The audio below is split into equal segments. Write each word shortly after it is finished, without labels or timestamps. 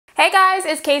Hey guys,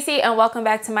 it's Casey and welcome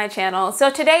back to my channel. So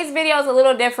today's video is a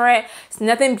little different. It's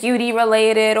nothing beauty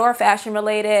related or fashion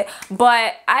related,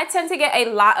 but I tend to get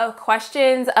a lot of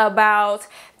questions about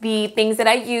the things that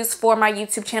I use for my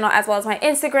YouTube channel as well as my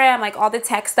Instagram, like all the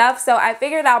tech stuff. So I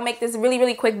figured I'll make this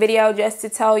really quick video just to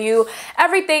tell you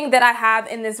everything that I have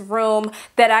in this room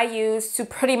that I use to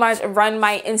pretty much run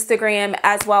my Instagram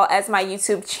as well as my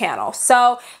YouTube channel.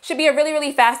 So should be a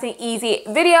really fast and easy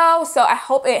video. So I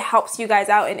hope it helps you guys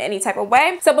out in any type of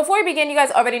way. So before we begin, you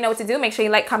guys already know what to do. Make sure you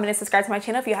like, comment, and subscribe to my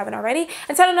channel if you haven't already,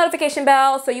 and turn on the notification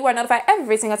bell so you are notified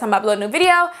every single time I upload a new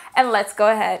video. And let's go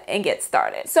ahead and get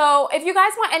started. So if you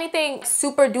guys want anything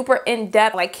super duper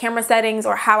in-depth like camera settings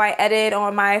or how I edit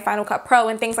on my Final Cut Pro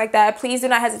and things like that, please do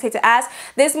not hesitate to ask.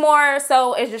 This more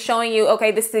so is just showing you,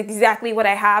 okay, this is exactly what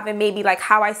I have and maybe like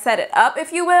how I set it up,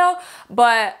 if you will.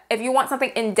 But if you want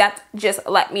something in-depth, just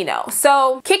let me know.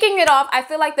 So kicking it off, I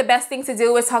feel like the best thing to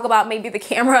do is talk about maybe the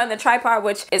camera and the tripod,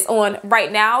 which is on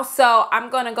right now. So I'm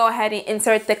gonna go ahead and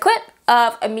insert the clip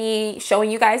of me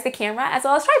showing you guys the camera as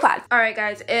well as tripod. All right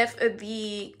guys, if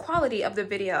the quality of the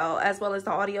video as well as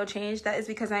the audio changed, that is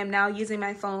because I am now using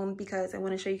my phone because I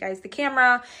want to show you guys the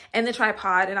camera and the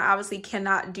tripod, and I obviously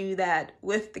cannot do that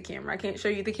with the camera. I can't show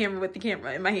you the camera with the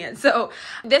camera in my hand. So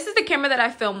this is the camera that I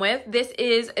film with. This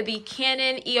is the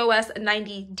Canon EOS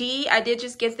 90D. I did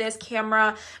just get this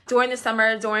camera during the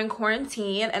summer during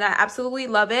quarantine and I absolutely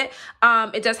love it.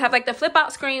 It does have like the flip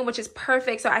out screen, which is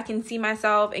perfect so I can see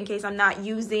myself in case I'm not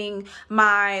using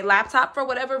my laptop for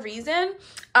whatever reason.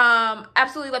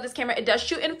 Absolutely love this camera. It does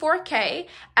shoot in 4K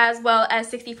as well as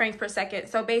 60 frames per second.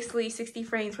 So basically 60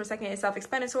 frames per second is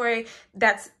self-explanatory.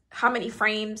 That's how many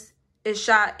frames is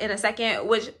shot in a second,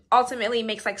 which ultimately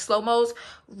makes like slow-mos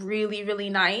really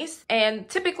nice. And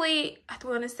typically I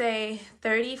want to say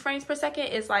 30 frames per second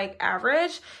is like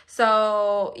average.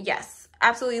 So yes,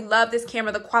 absolutely love this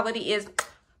camera. The quality is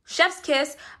chef's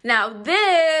kiss. Now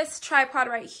this tripod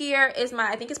right here is my,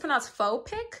 I think it's pronounced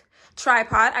F.A.Q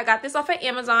tripod. I got this off of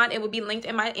Amazon. It will be linked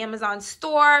in my Amazon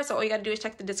store, so all you gotta do is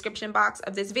check the description box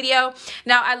of this video.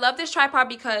 Now I love this tripod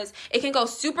because it can go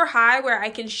super high where I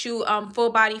can shoot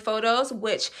full body photos,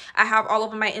 which I have all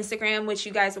over my Instagram, which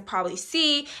you guys will probably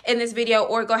see in this video,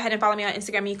 or go ahead and follow me on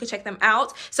Instagram and you can check them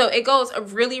out. So it goes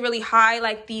really high,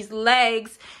 like these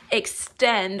legs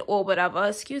extend or whatever.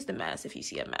 Excuse the mess if you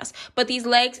see a mess, but these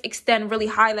legs extend really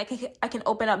high. Like I can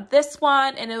open up this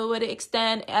one and it would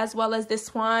extend as well as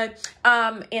this one.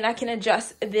 And I can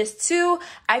adjust this too.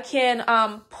 I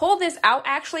can pull this out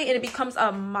actually and it becomes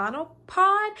a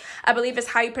monopod, I believe is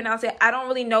how you pronounce it. I don't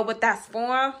really know what that's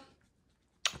for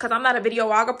because I'm not a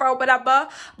videographer or whatever,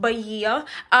 but yeah.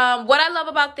 What I love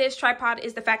about this tripod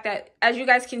is the fact that, as you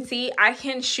guys can see, I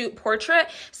can shoot portrait.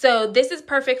 So this is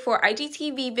perfect for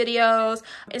IGTV videos,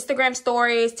 Instagram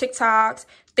stories, TikToks,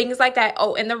 things like that.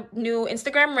 Oh, and the new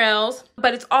Instagram Reels.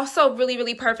 But it's also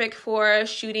really perfect for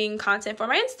shooting content for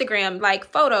my Instagram, like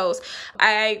photos.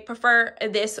 I prefer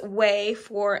this way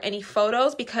for any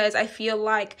photos because I feel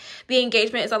like the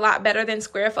engagement is a lot better than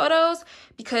square photos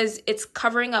because it's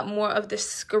covering up more of the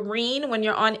screen when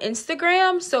you're on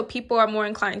Instagram. So people are more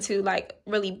inclined to like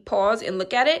really pause and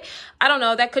look at it. I don't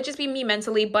know, that could just be me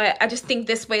mentally, but I just think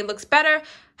this way looks better.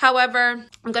 However,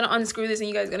 I'm gonna unscrew this and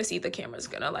you guys are gonna see the camera's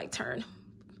gonna like turn.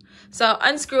 So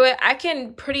unscrew it. I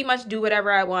can pretty much do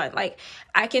whatever I want. Like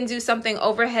I can do something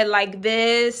overhead like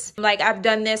this. Like I've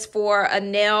done this for a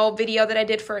nail video that I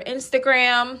did for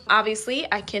Instagram.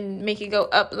 Obviously, I can make it go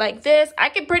up like this. I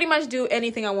can pretty much do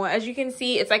anything I want. As you can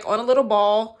see, it's like on a little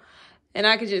ball. And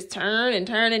I could just turn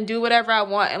and do whatever I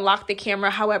want and lock the camera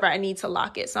however I need to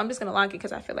lock it. So I'm just going to lock it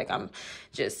because I feel like I'm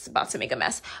just about to make a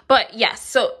mess. But yes,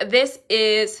 so this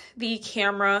is the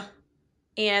camera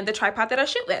and the tripod that I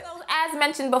shoot with. So as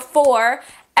mentioned before,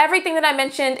 everything that I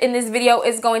mentioned in this video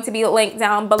is going to be linked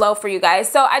down below for you guys.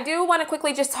 So I do want to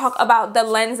quickly just talk about the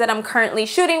lens that I'm currently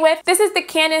shooting with. This is the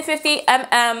Canon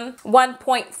 50mm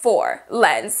 1.4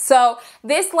 lens. So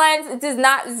this lens does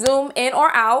not zoom in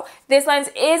or out. This lens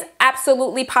is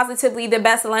absolutely positively the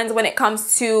best lens when it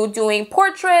comes to doing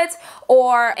portraits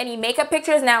or any makeup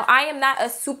pictures. Now, I am not a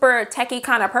super techie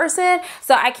kind of person,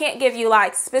 so I can't give you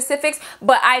like specifics,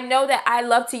 but I know that I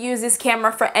love to use this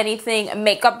camera for anything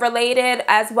makeup related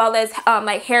as well as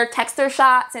like hair texture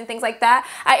shots and things like that.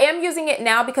 I am using it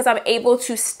now because I'm able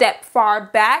to step far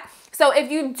back. So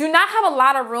if you do not have a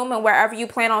lot of room and wherever you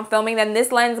plan on filming, then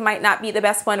this lens might not be the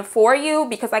best one for you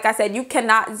because like I said, you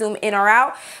cannot zoom in or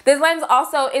out. This lens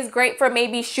also is great for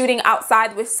maybe shooting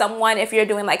outside with someone if you're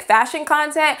doing like fashion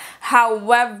content.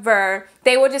 However,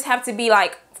 they will just have to be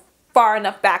like far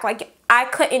enough back. Like I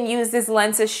couldn't use this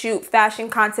lens to shoot fashion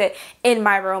content in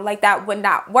my room. Like, that would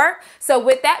not work. So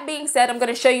with that being said, I'm going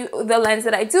to show you the lens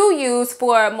that I do use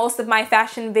for most of my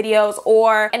fashion videos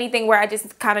or anything where I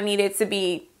just kind of need it to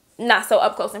be not so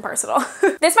up close and personal.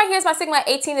 This right here is my Sigma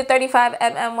 18 to 35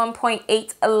 mm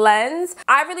 1.8 lens.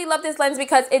 I really love this lens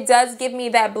because it does give me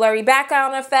that blurry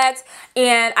background effect,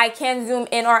 and I can zoom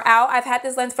in or out. I've had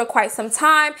this lens for quite some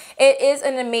time. It is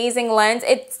an amazing lens.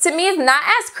 It, to me, is not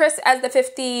as crisp as the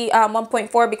 50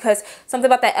 1.4 because something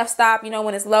about that f-stop, you know,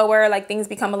 when it's lower, like, things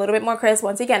become a little bit more crisp.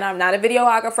 Once again, I'm not a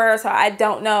videographer, so I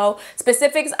don't know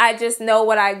specifics. I just know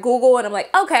what I Google, and I'm like,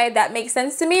 okay, that makes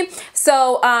sense to me.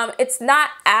 So it's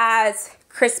not as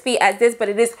crispy as this, but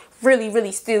it is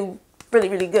really still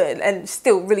really good, and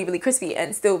still really crispy,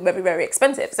 and still very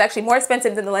expensive. It's actually more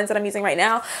expensive than the lens that I'm using right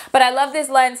now, but I love this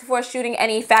lens for shooting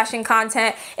any fashion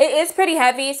content. It is pretty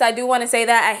heavy, so I do want to say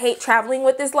that I hate traveling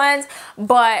with this lens,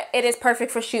 but it is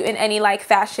perfect for shooting any like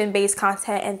fashion based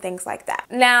content and things like that.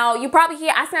 Now you probably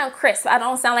hear I sound crisp. I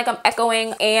don't sound like I'm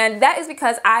echoing, and that is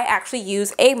because I actually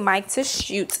use a mic to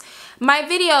shoot my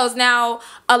videos. Now,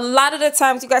 a lot of the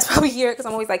times you guys probably hear it because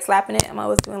I'm always like slapping it. I'm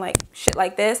always doing like shit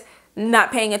like this,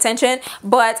 not paying attention,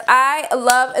 but I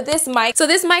love this mic. So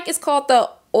this mic is called the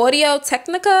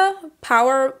Audio-Technica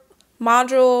Power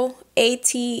Module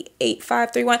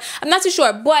AT8531. I'm not too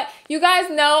sure, but you guys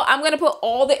know I'm gonna put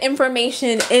all the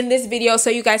information in this video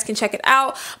so you guys can check it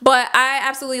out. But I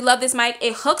absolutely love this mic.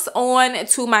 It hooks on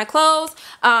to my clothes.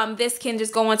 This can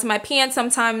just go onto my pants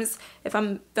sometimes if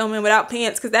I'm filming without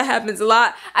pants, because that happens a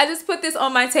lot. I just put this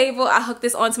on my table, I hook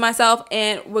this onto myself,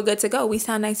 and we're good to go. We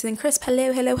sound nice and crisp.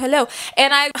 Hello.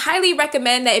 And I highly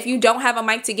recommend that if you don't have a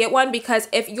mic to get one, because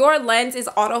if your lens is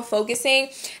auto-focusing,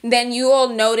 then you will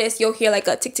notice, you'll hear like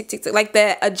a tick tick tick, like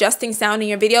the adjusting sound in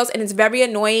your videos, and it's very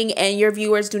annoying, and your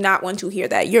viewers do not want to hear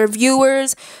that. Your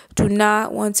viewers do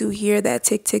not want to hear that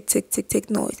tick tick tick tick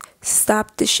tick noise.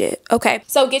 Stop the shit. Okay,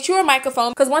 so get you a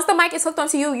microphone, because once the mic is hooked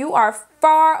onto you, you are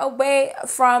far away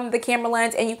from the camera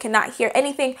lens and you cannot hear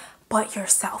anything but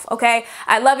yourself. Okay,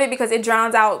 I love it because it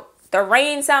drowns out the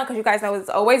rain sound, because you guys know it's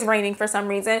always raining for some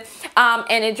reason,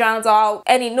 and it drowns out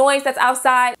any noise that's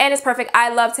outside, and it's perfect.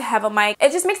 I love to have a mic.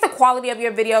 It just makes the quality of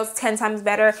your videos 10 times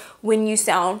better when you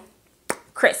sound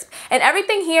crisp. And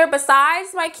everything here besides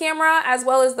my camera as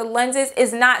well as the lenses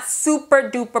is not super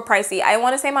duper pricey. I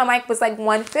want to say my mic was like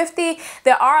 $150.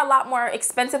 There are a lot more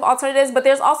expensive alternatives, but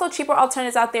there's also cheaper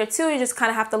alternatives out there too. You just kind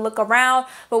of have to look around.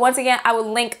 But once again, I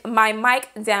will link my mic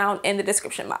down in the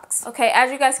description box. Okay, as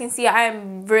you guys can see, I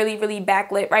am really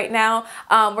backlit right now.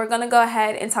 We're gonna go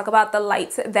ahead and talk about the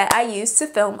lights that I use to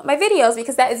film my videos,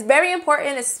 because that is very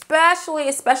important, especially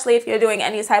if you're doing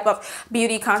any type of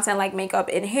beauty content like makeup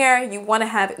and hair. You want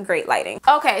to have great lighting.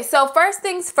 Okay, so first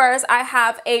things first, I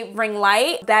have a ring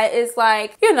light that is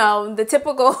like, you know, the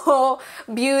typical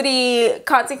beauty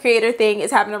content creator thing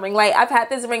is having a ring light. I've had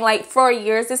this ring light for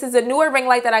years. This is a newer ring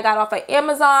light that I got off of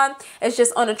Amazon. It's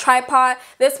just on a tripod.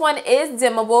 This one is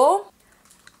dimmable.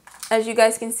 As you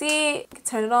guys can see, you can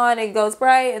turn it on, it goes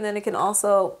bright, and then it can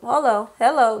also,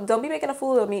 hello, don't be making a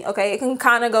fool of me, okay? It can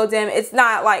kind of go dim. It's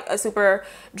not like a super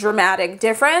dramatic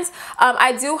difference.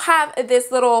 I do have this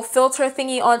little filter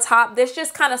thingy on top. This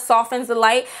just kind of softens the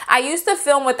light. I used to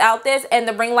film without this, and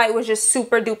the ring light was just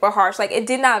super duper harsh. Like, it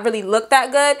did not really look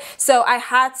that good, so I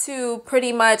had to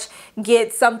pretty much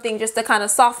get something just to kind of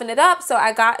soften it up. So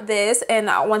I got this, and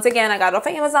once again, I got it off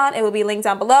of Amazon. It will be linked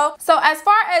down below. So as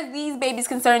far as these babies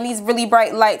concerned, these really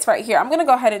bright lights right here, I'm gonna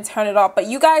go ahead and turn it off, but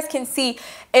you guys can see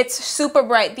it's super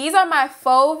bright. These are my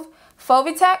F.A.Q,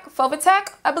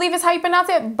 I believe is how you pronounce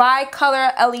it,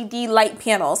 bi-color LED light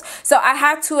panels. So I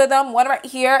have two of them, one right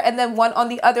here and then one on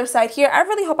the other side here. I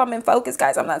really hope I'm in focus,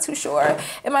 guys. I'm not too sure.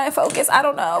 Am I in focus? I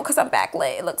don't know, because I'm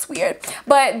backlit. It looks weird.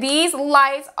 But these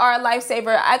lights are a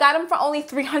lifesaver. I got them for only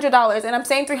 $300, and I'm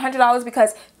saying $300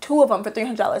 because two of them for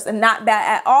 $300, and not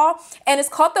bad at all. And it's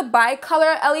called the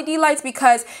bi-color LED lights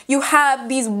because you have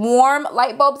these warm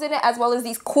light bulbs in it as well as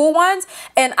these cool ones,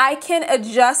 and I can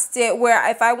adjust it where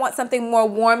if I want something more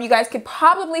warm, you guys could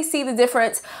probably see the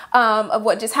difference of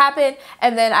what just happened,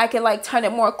 and then I can like turn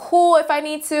it more cool if I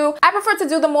need to. I prefer to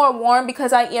do the more warm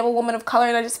because I am a woman of color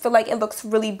and I just feel like it looks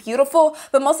really beautiful,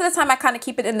 but most of the time I kind of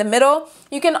keep it in the middle.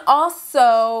 You can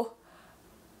also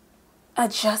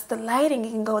adjust the lighting.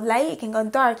 You can go light, you can go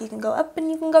dark, you can go up,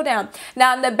 and you can go down.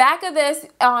 Now in the back of this,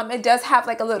 it does have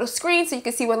like a little screen so you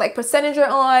can see what like percentage you're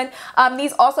on.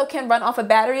 These also can run off of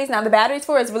batteries. Now the batteries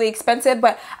for it is really expensive,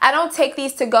 but I don't take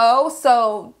these to go,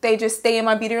 so they just stay in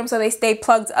my beauty room, so they stay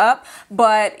plugged up.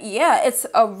 But yeah, it's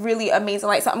a really amazing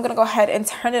light. So I'm gonna go ahead and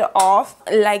turn it off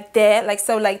like that, like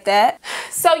so, like that.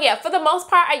 So yeah, for the most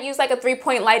part, I use like a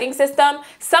 3-point lighting system.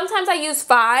 Sometimes I use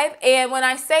 5, and when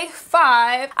I say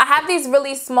 5, I have these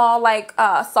really small like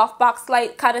softbox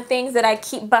light kind of things that I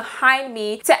keep behind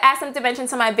me to add some dimension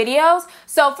to my videos.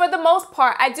 So for the most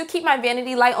part, I do keep my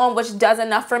vanity light on, which does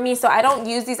enough for me. So I don't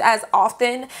use these as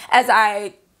often as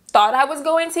I thought I was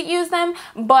going to use them.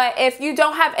 But if you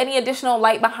don't have any additional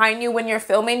light behind you when you're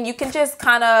filming, you can just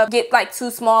kind of get like 2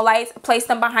 small lights, place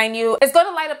them behind you. It's going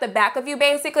to light up the back of you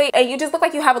basically, and you just look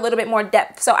like you have a little bit more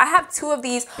depth. So I have 2 of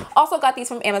these. Also got these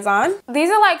from Amazon. These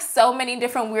are like so many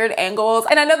different weird angles,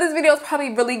 and I know this video is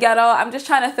probably really ghetto. I'm just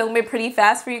trying to film it pretty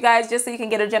fast for you guys, just so you can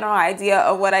get a general idea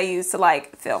of what I use to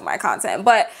like film my content.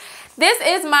 But this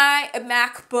is my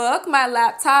MacBook, my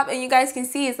laptop, and you guys can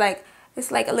see it's like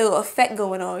a little effect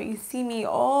going on. You see me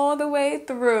all the way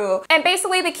through. And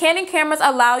basically the Canon cameras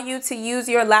allow you to use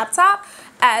your laptop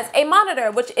as a monitor,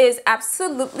 which is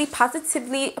absolutely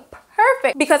positively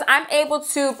perfect because I'm able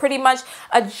to pretty much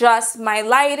adjust my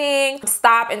lighting,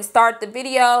 stop and start the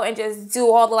video, and just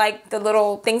do all the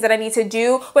little things that I need to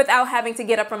do without having to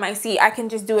get up from my seat. I can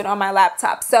just do it on my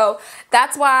laptop. So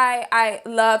that's why I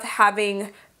love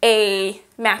having a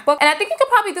MacBook. And I think you could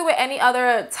probably do it with any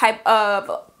other type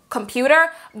of computer,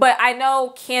 but I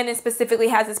know Canon specifically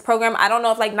has this program. I don't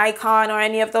know if like Nikon or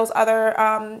any of those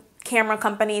other camera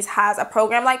companies has a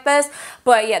program like this,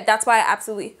 but yeah, that's why I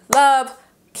absolutely love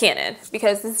Canon,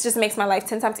 because this just makes my life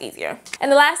 10 times easier.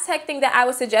 And the last tech thing that I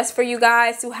would suggest for you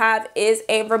guys to have is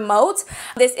a remote.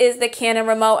 This is the Canon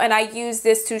remote, and I use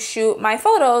this to shoot my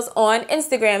photos on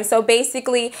Instagram. So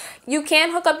basically you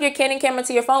can hook up your Canon camera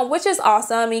to your phone, which is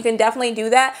awesome. You can definitely do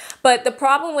that, but the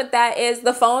problem with that is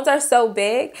the phones are so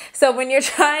big, so when you're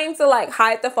trying to like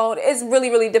hide the phone, it's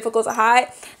really difficult to hide.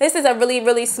 This is a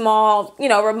really small, you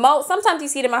know, remote. Sometimes you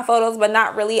see it in my photos, but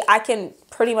not really. I can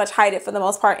pretty much hide it for the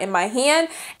most part in my hand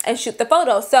and shoot the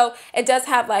photo. So it does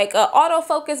have like an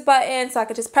autofocus button, so I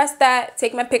could just press that,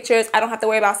 take my pictures. I don't have to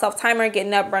worry about self-timer,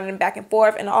 getting up, running back and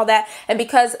forth and all that. And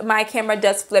because my camera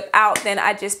does flip out, then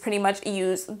I just pretty much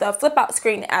use the flip out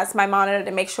screen as my monitor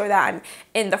to make sure that I'm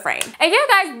in the frame. And yeah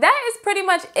guys, that is pretty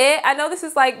much it. I know this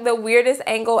is like the weirdest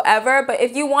angle ever, but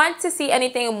if you want to see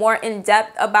anything more in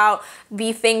depth about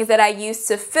the things that I use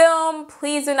to film,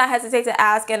 please do not hesitate to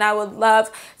ask, and I would love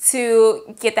to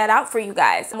get that out for you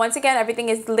guys. Once again, everything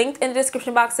is linked in the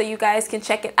description box so you guys can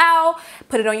check it out,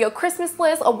 put it on your Christmas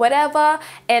list or whatever,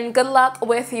 and good luck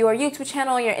with your YouTube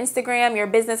channel, your Instagram, your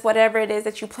business, whatever it is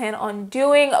that you plan on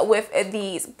doing with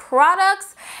these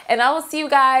products. And I will see you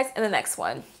guys in the next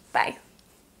one. Bye.